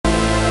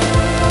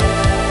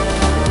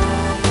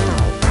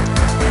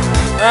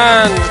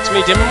And it's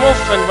me, Demon Wolf,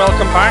 and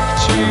welcome back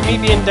to me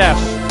being deaf.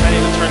 I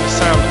need to turn the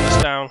sound on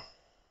this down.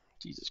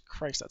 Jesus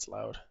Christ, that's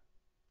loud.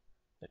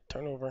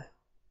 Turn over.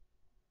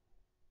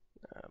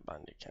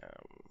 Bandicam.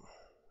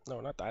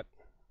 No, not that.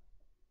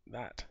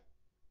 That.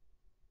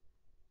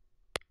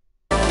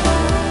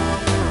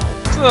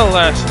 It's a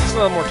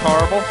little more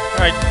tolerable.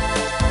 Alright,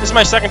 this is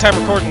my second time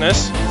recording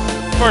this.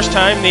 First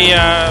time, the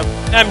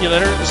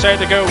emulator decided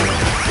to go,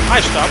 I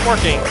stopped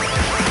working.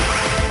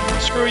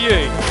 Screw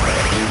you.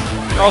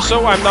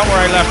 Also, I'm not where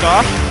I left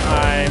off.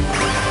 I'm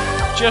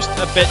just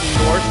a bit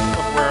north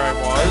of where I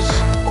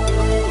was.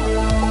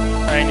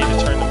 I need to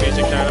turn the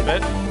music down a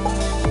bit.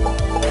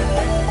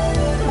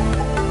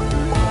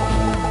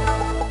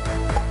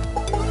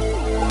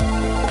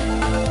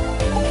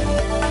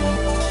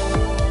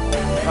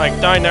 Like,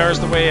 down there is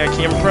the way I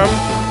came from.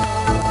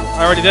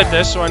 I already did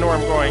this, so I know where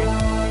I'm going.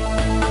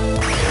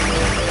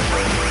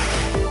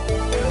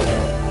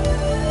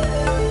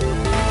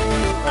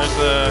 There's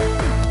the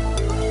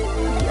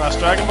last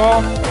Dragon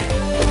Ball.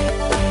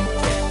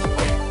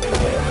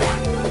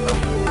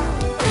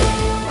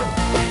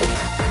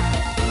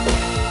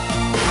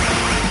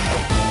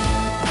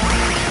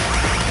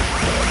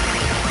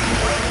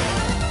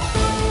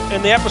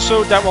 In the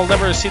episode that will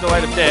never see the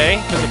light of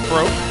day, because it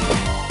broke.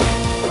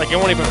 Like, it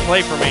won't even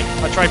play for me.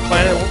 I tried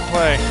playing it, it won't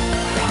play.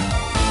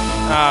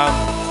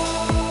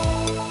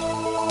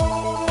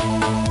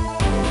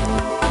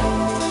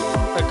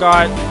 I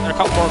got a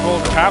couple more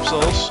golden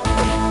capsules.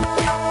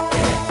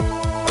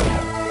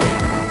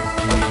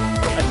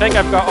 I think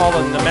I've got all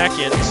the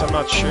Namekians, I'm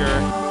not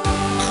sure.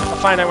 I'll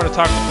find out when I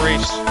talk to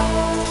Briefs.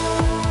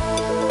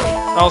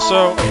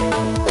 Also,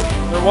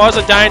 there was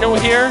a dino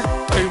here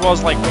who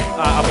was like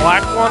a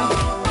black one.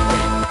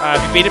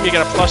 If you beat him, you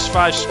get a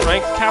 +5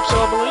 strength capsule,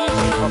 I believe.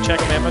 I'll check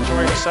my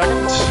inventory in a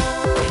second.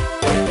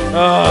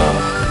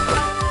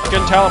 You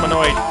couldn't tell I'm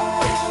annoyed.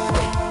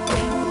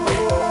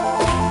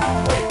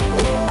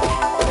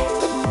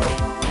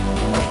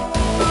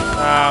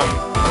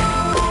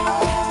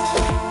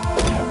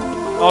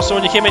 Also,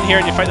 when you came in here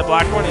and you fight the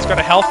black one, he's got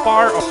a health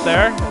bar up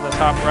there in the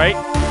top right.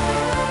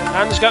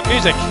 And he's got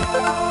music.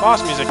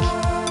 Boss music.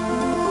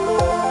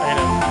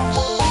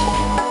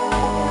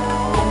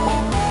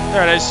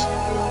 There it is.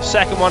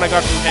 Second one I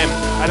got from him.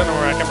 I don't know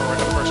where I can't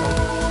remember the first one.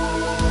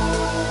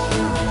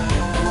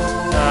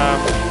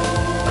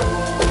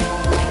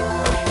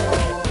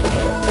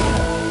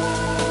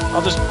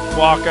 I'll just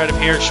walk out of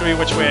here, show you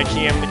which way I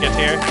came to get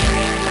here.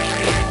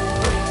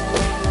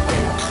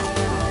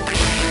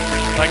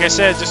 Like I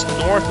said, just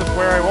north of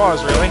where I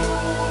was, really.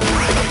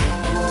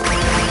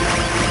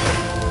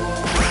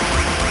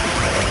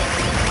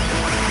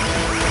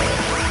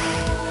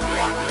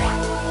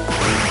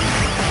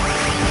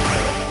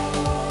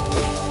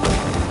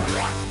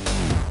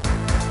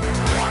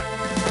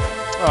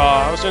 Oh,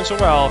 I was doing so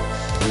well.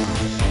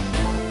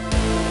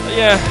 But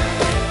yeah.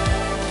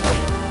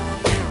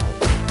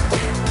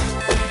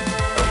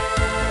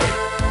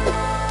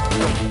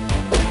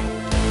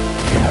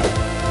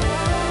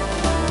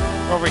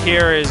 Over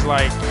here is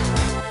like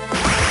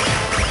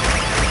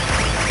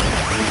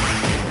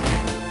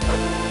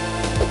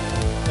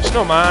the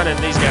snowman and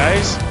these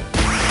guys.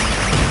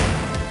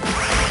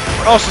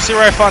 Also, see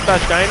where I fought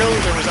that dino?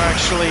 There was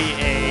actually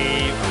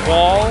a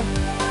wall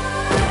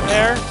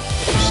there,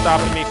 which was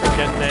stopping me from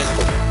getting in.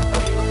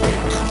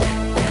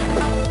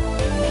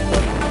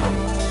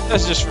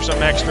 That's just for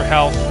some extra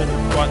health and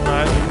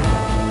whatnot.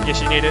 I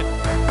guess you need it.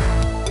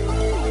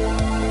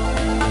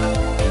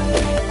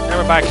 And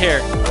we're back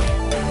here.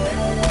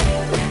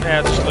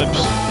 Yeah, there's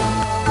loops.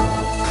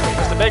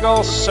 There's the big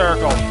old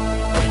circle. We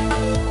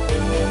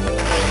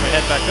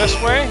head back this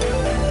way.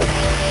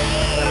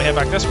 Then we head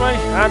back this way.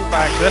 And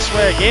back this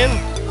way again.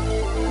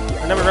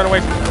 And then we run away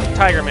from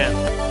Tiger Man.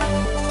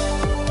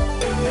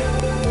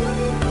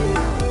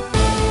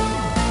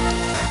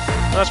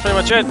 That's pretty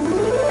much it.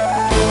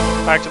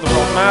 Back to the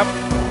world map.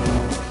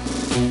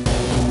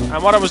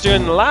 And what I was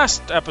doing in the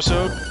last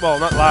episode, well,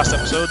 not last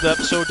episode, the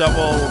episode that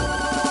will...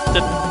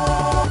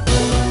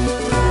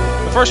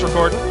 the first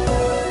recording,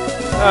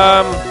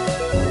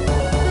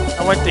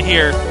 I went to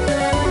here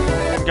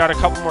and got a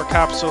couple more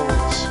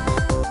capsules.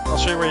 I'll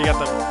show you where you get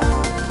them.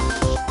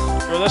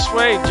 Go this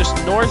way, just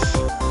north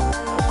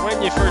of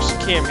when you first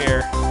came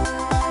here.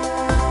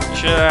 You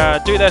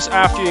should do this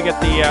after you get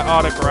the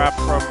autograph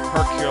from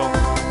Hercule.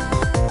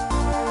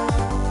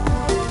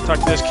 Talk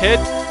to this kid.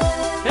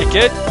 Hey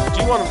kid,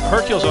 do you want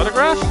Hercule's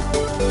autograph?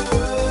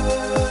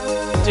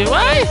 Do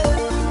I?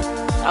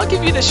 I'll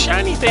give you the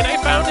shiny thing I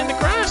found in the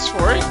grass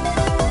for it.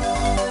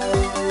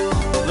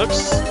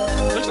 Looks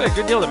like a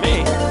good deal to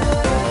me.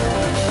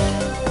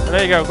 And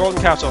there you go,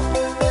 golden capsule.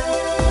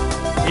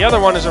 The other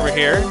one is over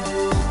here.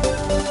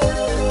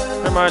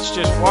 Pretty much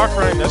just walk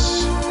around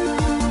this.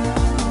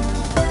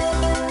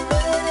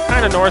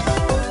 Kind of north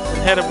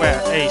and head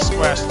west, east,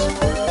 west,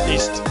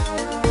 east.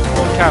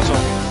 Golden capsule.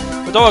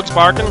 The dog's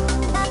barking.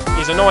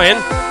 He's annoying.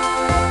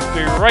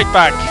 Be right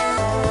back.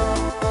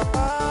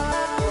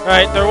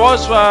 Alright, there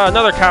was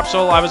another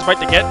capsule I was about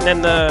to get, and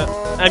then the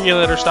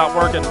emulator stopped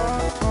working.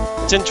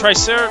 It's in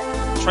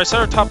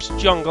Triceratops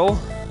Jungle,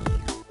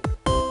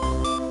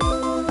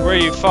 where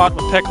you fought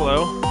with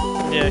Piccolo.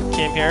 Yeah,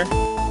 came here.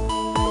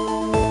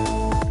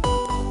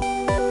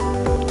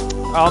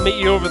 I'll meet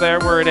you over there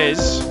where it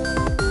is.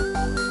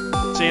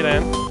 See you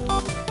then.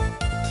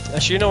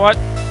 Actually, you know what?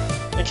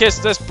 In case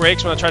this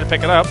breaks when I try to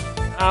pick it up,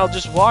 I'll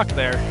just walk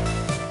there.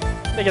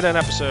 Make it an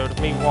episode of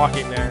me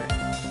walking there.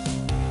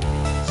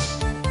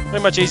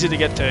 Very much easy to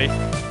get to.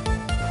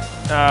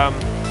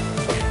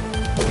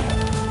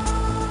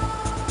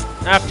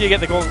 After you get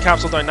the golden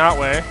capsule down that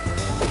way,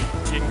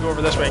 you can go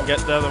over this way and get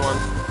the other one.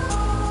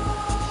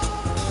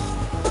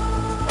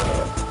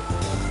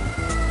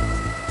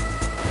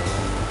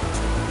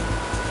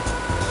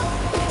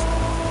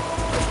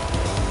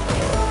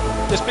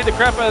 Just beat the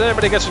crap out of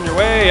everybody gets in your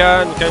way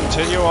and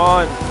continue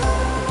on.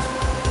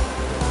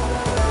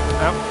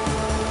 Yep.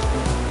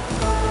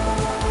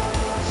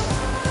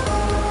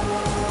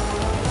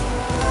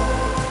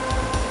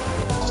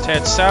 Just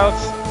head south,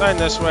 down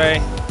this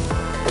way,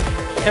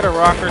 hit a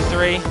rock or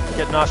 3,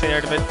 get nothing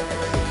out of it,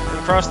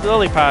 and cross the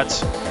lily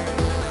pads.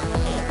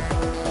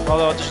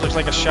 Although it just looks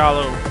like a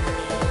shallow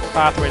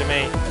pathway to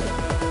me.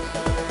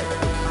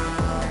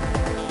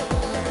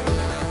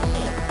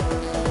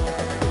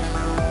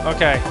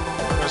 Okay.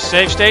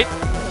 Save state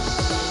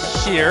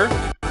here.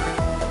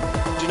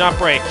 Do not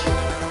break.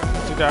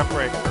 Do not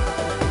break.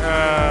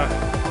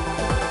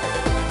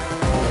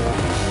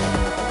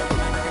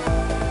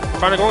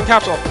 Find a golden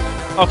capsule.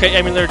 Okay,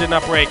 emulator did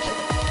not break.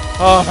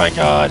 Oh my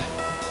god.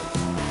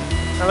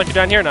 I look you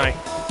down here now.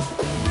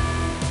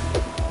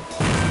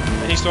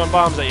 And he's throwing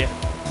bombs at you.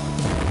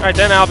 Alright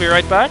then, I'll be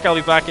right back. I'll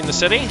be back in the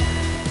city.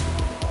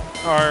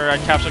 Or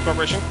at Capsule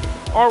Corporation.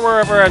 Or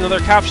wherever another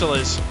capsule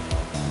is.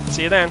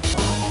 See you then.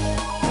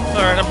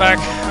 Alright, I'm back.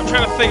 I'm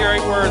trying to figure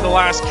out where the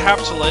last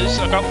capsule is.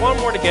 I've got one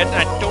more to get, and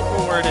I don't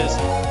know where it is.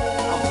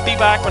 I'll be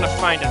back when I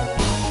find it.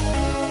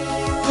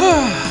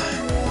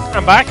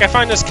 I'm back. I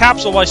found this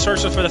capsule while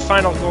searching for the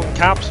final golden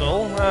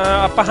capsule,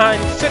 up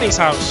behind Finny's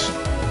house.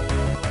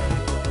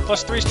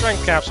 +3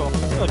 strength capsule.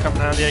 It'll come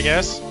in handy, I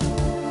guess.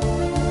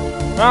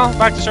 Well,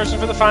 back to searching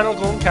for the final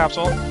golden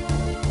capsule.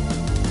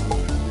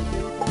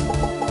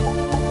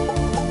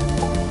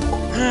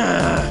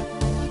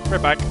 We're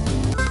back.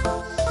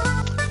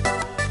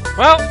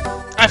 Well,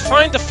 I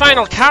found the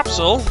final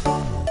capsule.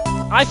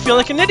 I feel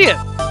like an idiot.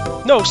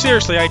 No,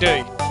 seriously, I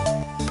do.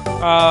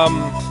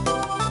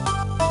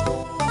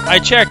 I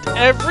checked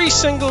every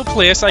single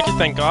place I could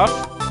think of,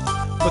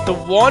 but the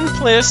one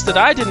place that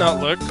I did not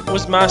look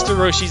was Master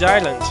Roshi's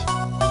Island.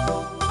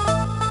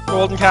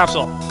 Golden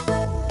capsule.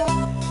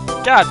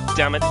 God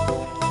damn it.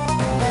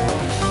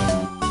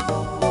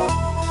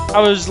 I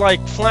was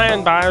like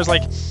flying by, I was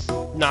like,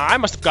 nah, I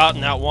must have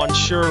gotten that one,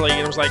 surely.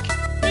 And I was like,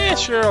 yeah,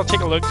 sure, I'll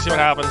take a look, see what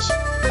happens.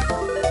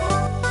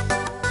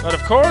 But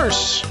of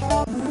course,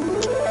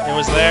 it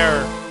was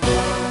there.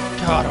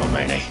 God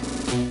almighty.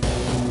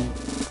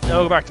 Now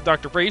I'll go back to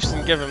Dr. Briefs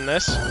and give him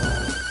this.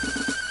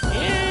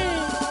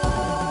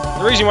 Yeah.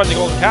 The reason you want the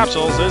golden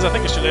capsules is, I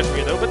think it's too late for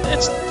you though, but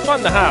it's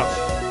fun to have.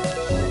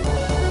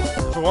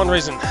 For one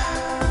reason.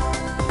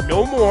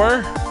 No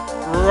more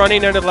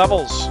running out of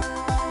levels.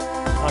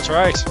 That's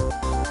right.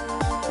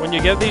 When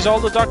you get these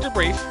all to Dr.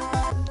 Brief,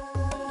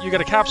 you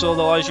get a capsule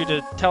that allows you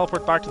to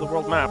teleport back to the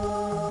world map.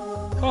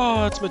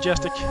 Oh, it's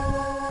majestic.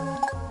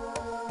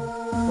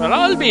 Well,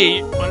 I'll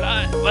be.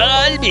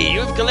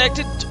 You've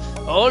collected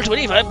all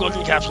 25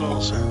 golden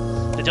capsules.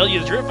 To tell you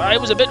the truth, I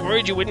was a bit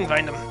worried you wouldn't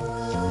find them.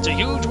 It's a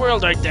huge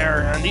world out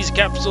there, and these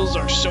capsules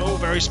are so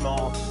very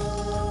small.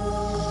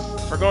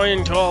 For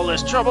going to all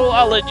this trouble,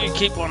 I'll let you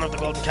keep one of the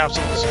golden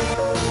capsules.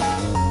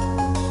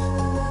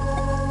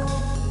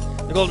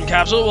 The golden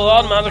capsule will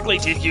automatically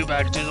take you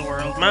back to the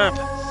world map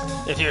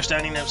if you're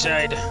standing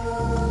outside.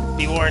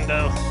 Be warned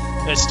though,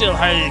 it's still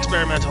highly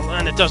experimental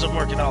and it doesn't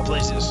work in all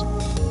places.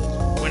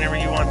 Whenever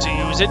you want to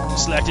use it,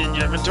 select it in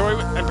your inventory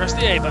and press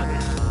the A button.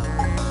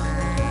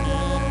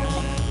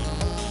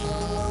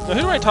 Now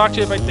who do I talk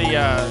to about the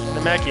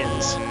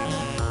Namekians?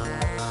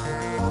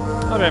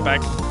 I'll be right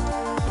back.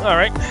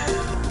 Alright,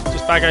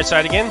 just back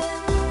outside again.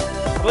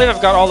 I believe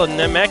I've got all the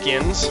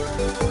Namekians.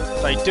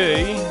 I do,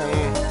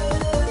 and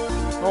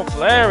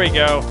hopefully, there we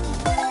go.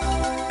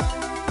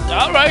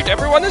 Alright,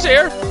 everyone is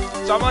here.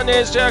 Someone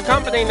is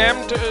accompanying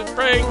them to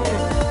bring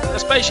the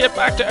spaceship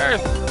back to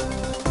Earth.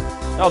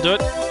 I'll do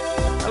it.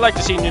 I'd like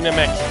to see new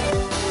Namek.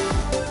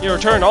 You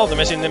return all the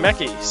missing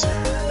Nameks.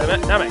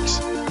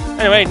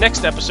 Anyway,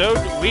 next episode,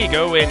 we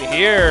go in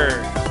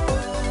here.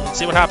 Let's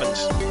see what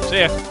happens. See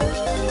ya.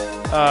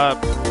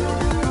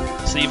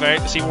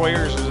 Sea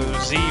Warriors,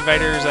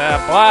 Z-Viters,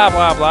 blah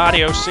blah blah.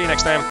 Adios. See you next time.